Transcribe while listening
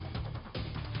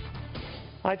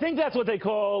I think that's what they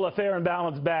call a fair and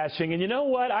balanced bashing. And you know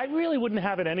what? I really wouldn't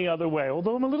have it any other way,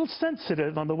 although I'm a little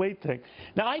sensitive on the weight thing.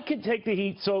 Now, I can take the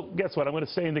heat, so guess what? I'm going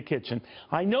to stay in the kitchen.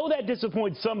 I know that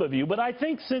disappoints some of you, but I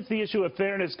think since the issue of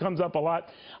fairness comes up a lot,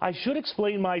 I should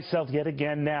explain myself yet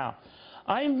again now.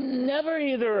 I'm never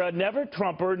either a never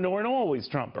Trumper nor an always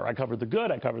Trumper. I cover the good,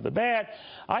 I cover the bad.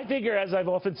 I figure, as I've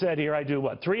often said here, I do,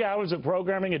 what, 3 hours of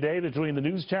programming a day between the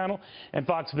news channel and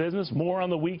Fox Business, more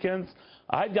on the weekends.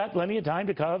 I've got plenty of time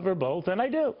to cover both, and I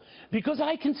do, because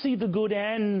I can see the good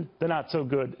and the not so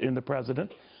good in the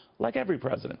president, like every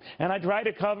president. And I try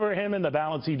to cover him in the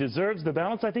balance he deserves, the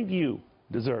balance I think you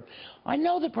deserve. I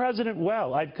know the president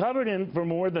well. I've covered him for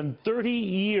more than 30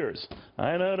 years.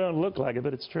 I know it don't look like it,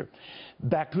 but it's true.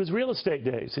 Back to his real estate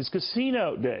days, his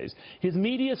casino days, his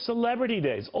media celebrity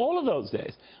days, all of those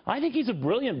days. I think he's a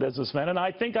brilliant businessman, and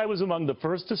I think I was among the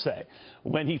first to say,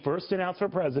 when he first announced for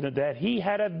president, that he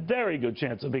had a very good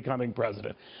chance of becoming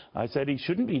president. I said he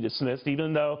shouldn't be dismissed,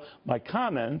 even though my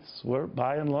comments were,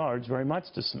 by and large, very much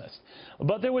dismissed.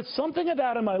 But there was something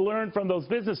about him I learned from those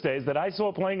business days that I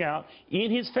saw playing out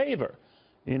in his favor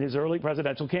in his early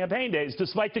presidential campaign days.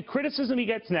 Despite the criticism he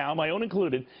gets now, my own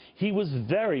included, he was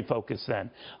very focused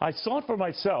then. I saw it for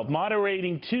myself,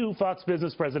 moderating 2 Fox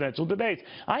Business presidential debates.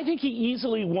 I think he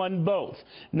easily won both,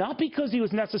 not because he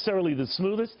was necessarily the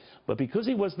smoothest, but because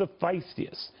he was the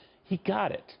feistiest. He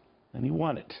got it, and he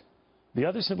won it. The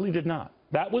others simply did not.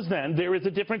 That was then. There is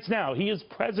a difference now. He is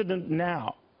president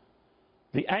now.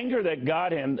 The anger that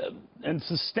got him and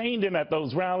sustained him at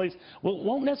those rallies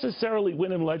won't necessarily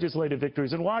win him legislative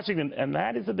victories in Washington, and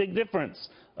that is a big difference,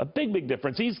 a big, big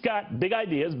difference. He's got big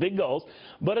ideas, big goals,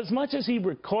 but as much as he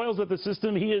recoils at the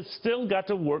system, he has still got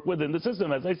to work within the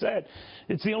system. As I said,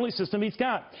 it's the only system he's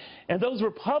got. And those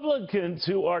Republicans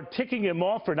who are ticking him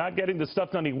off for not getting the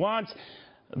stuff done he wants,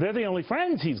 they're the only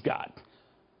friends he's got.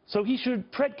 So he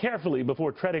should tread carefully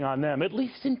before treading on them, at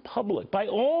least in public. By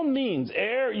all means,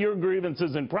 air your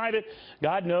grievances in private.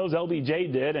 God knows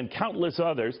LBJ did, and countless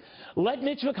others. Let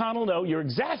Mitch McConnell know you're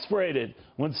exasperated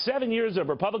when 7 years of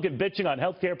Republican bitching on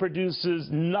health care produces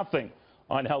nothing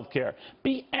on health care.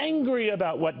 Be angry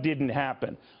about what didn't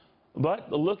happen.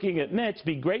 But looking at Mitch,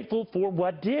 be grateful for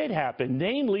what did happen,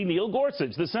 namely Neil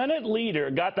Gorsuch. The Senate leader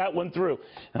got that one through.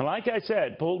 And like I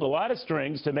said, pulled a lot of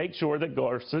strings to make sure that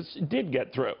Gorsuch did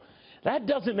get through. That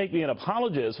doesn't make me an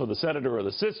apologist for the senator or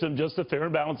the system, just a fair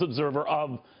and balanced observer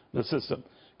of the system.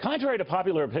 Contrary to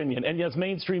popular opinion, and yes,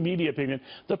 mainstream media opinion,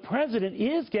 the president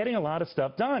is getting a lot of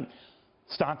stuff done.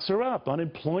 Stocks are up.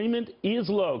 Unemployment is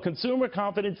low. Consumer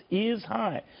confidence is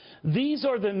high. These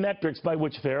are the metrics by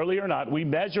which, fairly or not, we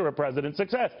measure a president's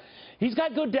success. He's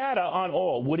got good data on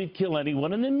all. Would it kill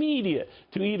anyone in the media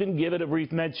to even give it a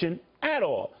brief mention at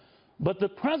all? But the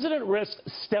president risks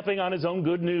stepping on his own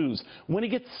good news when he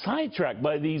gets sidetracked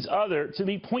by these other, to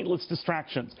me, pointless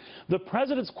distractions. The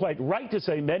president's quite right to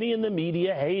say many in the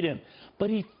media hate him, but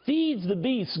he feeds the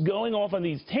beast going off on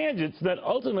these tangents that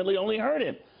ultimately only hurt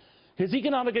him. His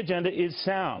economic agenda is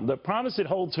sound. The promise it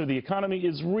holds for the economy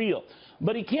is real.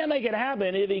 But he can't make it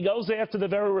happen if he goes after the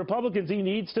very Republicans he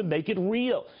needs to make it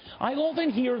real. I often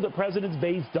hear the president's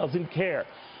base doesn't care,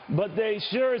 but they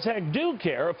sure as heck do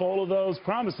care if all of those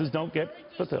promises don't get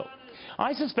fulfilled.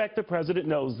 I suspect the president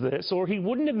knows this, or he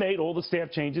wouldn't have made all the staff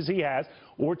changes he has,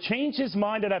 or changed his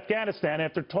mind in Afghanistan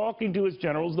after talking to his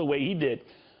generals the way he did.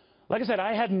 Like I said,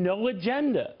 I have no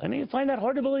agenda. I mean, you find that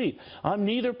hard to believe. I'm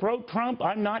neither pro-Trump,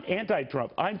 I'm not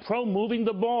anti-Trump. I'm pro-moving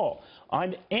the ball.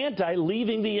 I'm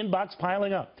anti-leaving the inbox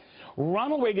piling up.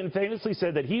 Ronald Reagan famously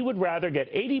said that he would rather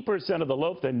get 80% of the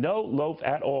loaf than no loaf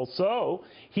at all. So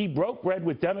he broke bread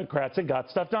with Democrats and got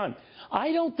stuff done.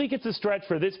 I don't think it's a stretch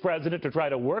for this president to try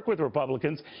to work with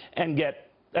Republicans and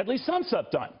get at least some stuff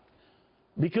done,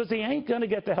 because he ain't going to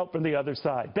get the help from the other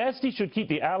side. Best he should keep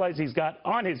the allies he's got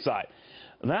on his side.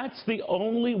 That's the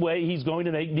only way he's going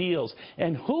to make deals.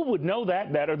 And who would know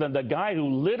that better than the guy who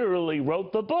literally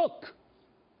wrote the book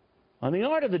on the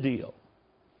art of the deal?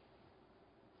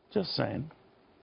 Just saying.